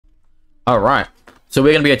Alright, so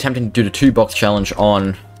we're going to be attempting to do the 2-box challenge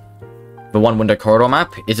on the 1-window corridor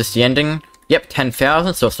map. Is this the ending? Yep,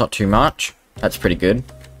 10,000, so it's not too much. That's pretty good.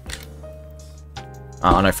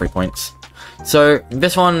 Oh, no 3 points. So,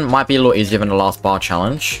 this one might be a little easier than the last bar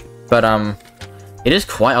challenge, but it is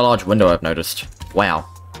quite a large window, I've noticed. Wow.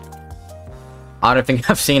 I don't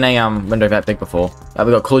think I've seen a window that big before. We've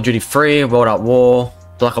got Call of Duty 3, World at War,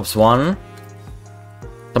 Black Ops 1.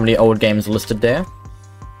 Some of the old games listed there.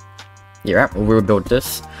 Yeah, we'll rebuild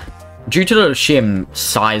this. Due to the sheer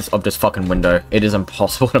size of this fucking window, it is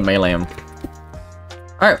impossible to melee him.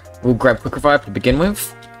 Alright, we'll grab Quick Revive to begin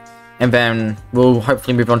with. And then we'll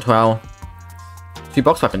hopefully move on to our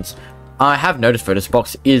 2-box weapons. I have noticed though, this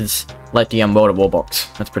box is like the World at War box.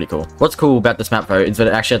 That's pretty cool. What's cool about this map though, is that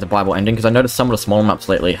it actually has a viable ending, because I noticed some of the smaller maps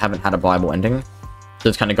lately haven't had a viable ending. So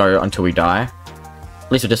it's kind of go until we die.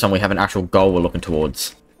 At least with this one, we have an actual goal we're looking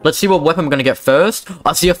towards. Let's see what weapon we're gonna get first.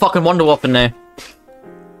 I see a fucking Wonder Weapon there.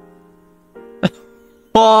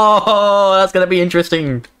 Oh, that's gonna be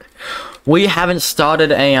interesting. We haven't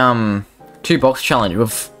started a 2-box challenge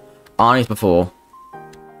with Arnie's before.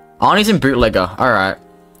 Arnie's in Bootlegger. Alright.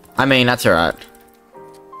 I mean, that's alright.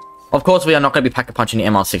 Of course, we are not going to be Pack-a-Punching the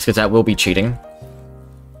MR6 because that will be cheating.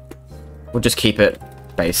 We'll just keep it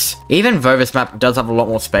base. Even though this map does have a lot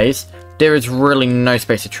more space, there is really no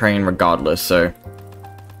space to train regardless, so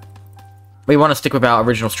we want to stick with our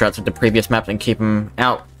original strats with the previous map and keep them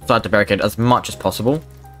outside the barricade as much as possible.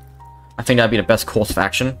 I think that'd be the best course of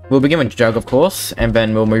action. We'll begin with Jug, of course, and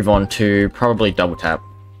then we'll move on to probably Double Tap.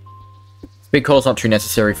 Speed Call's not too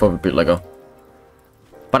necessary for the Bootlegger.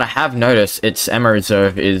 But I have noticed its ammo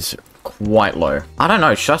reserve is quite low. I don't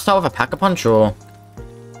know, should I start with a Pack-a-Punch or...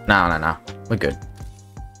 No. We're good.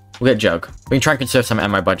 We'll get Jug. We can try and conserve some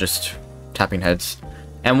ammo by just tapping heads.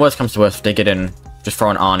 And worst comes to worst, if they get in, just throw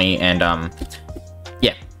an Arnie and,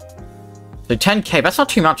 yeah. So 10k, that's not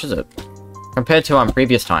too much, is it? Compared to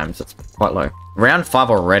previous times, it's quite low. Round 5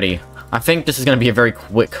 already. I think this is going to be a very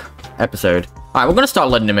quick episode. Alright, we're going to start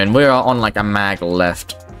letting them in. We are on, like, a mag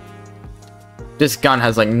left. This gun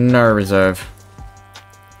has, like, no reserve.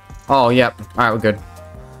 Oh, yep. Alright, we're good.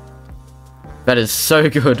 That is so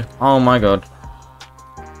good. Oh my god.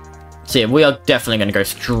 So yeah, we are definitely going to go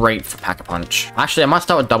straight for Pack-a-Punch. Actually, I might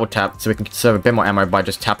start with Double Tap so we can conserve a bit more ammo by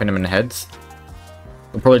just tapping them in the heads.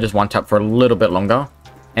 We'll probably just 1-tap for a little bit longer.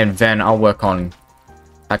 And then I'll work on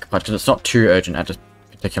Pack-a-Punch because it's not too urgent at this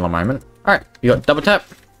particular moment. Alright, you got Double Tap.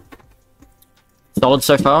 Solid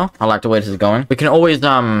so far. I like the way this is going. We can always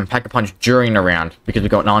Pack-a-Punch during the round because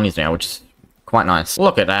we've got Narnies now, which is quite nice.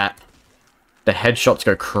 Look at that. The headshots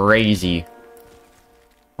go crazy.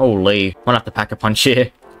 Holy. Won't have to Pack-a-Punch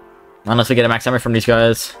here. Unless we get a max ammo from these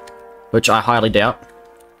guys, which I highly doubt.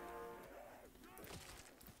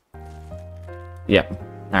 Yep.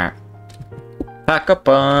 Alright.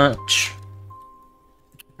 Pack-a-Punch.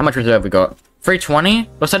 How much reserve we got? 320?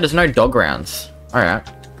 Looks like there's no dog rounds. Alright.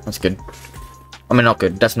 That's good. I mean, not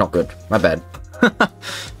good. That's not good. My bad.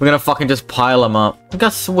 We're gonna fucking just pile them up. Look how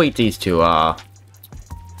sweet these two are.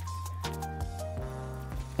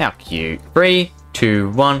 How cute. 3, 2,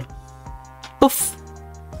 1. Poof.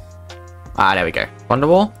 Ah, there we go.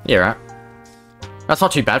 Wonderwall? Yeah, right. That's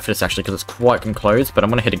not too bad for this, actually, because it's quite enclosed, but I'm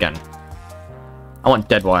gonna hit again. I want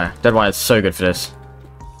Deadwire. Deadwire is so good for this.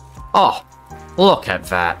 Oh, look at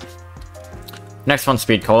that. Next one,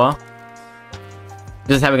 Speed Collar.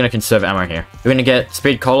 This is how we're going to conserve ammo here. We're going to get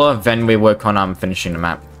Speed Collar, then we work on finishing the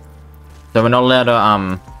map. So we're not allowed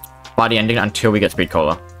to buy the ending until we get Speed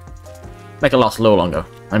Collar. Make it last a little longer,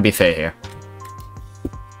 and be fair here. Is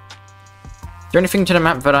there anything to the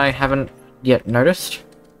map that I haven't yet noticed?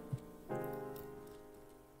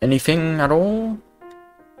 Anything at all?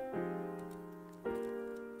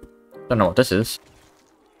 Don't know what this is.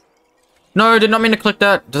 No, did not mean to click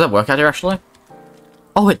that. Does that work out here, actually?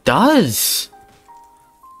 Oh, it does!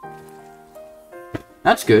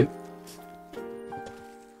 That's good.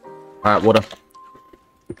 Alright, water.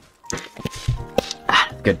 Ah,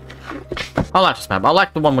 good. I like this map. I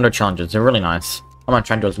like the 1-window challenges. They're really nice. I'm gonna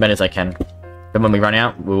try and do as many as I can. Then when we run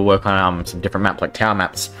out, we'll work on some different maps, like tower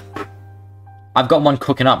maps. I've got one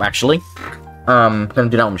cooking up, actually. Gonna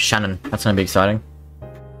do that one with Shannon. That's gonna be exciting.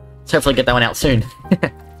 Let's hopefully get that one out soon.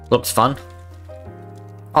 Looks fun.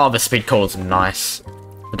 Oh, the speed call is nice.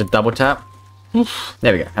 With the double tap. Oof.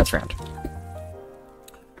 There we go. That's round.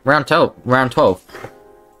 Round 12.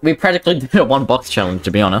 We practically did a 1-box challenge,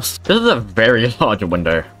 to be honest. This is a very large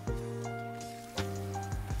window.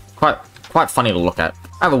 Quite funny to look at.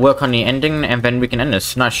 I will work on the ending, and then we can end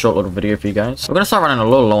this nice short little video for you guys. We're gonna start running a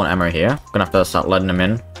little low on ammo here. Gonna have to start letting them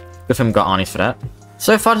in. Good thing we got Arnie's for that.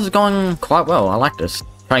 So far, this is going quite well. I like this.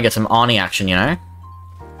 Trying to get some Arnie action, you know?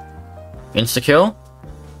 Insta-kill?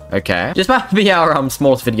 Okay. This might be our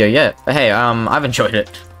smallest video yet. But hey, I've enjoyed it.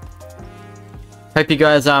 Hope you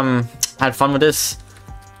guys had fun with this.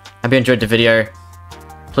 Hope you enjoyed the video.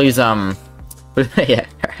 Please yeah, alright.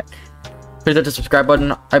 Please hit the subscribe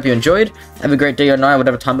button. Hope you enjoyed. Have a great day or night,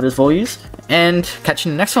 whatever time it is for you. And catch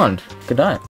you in the next one. Good night.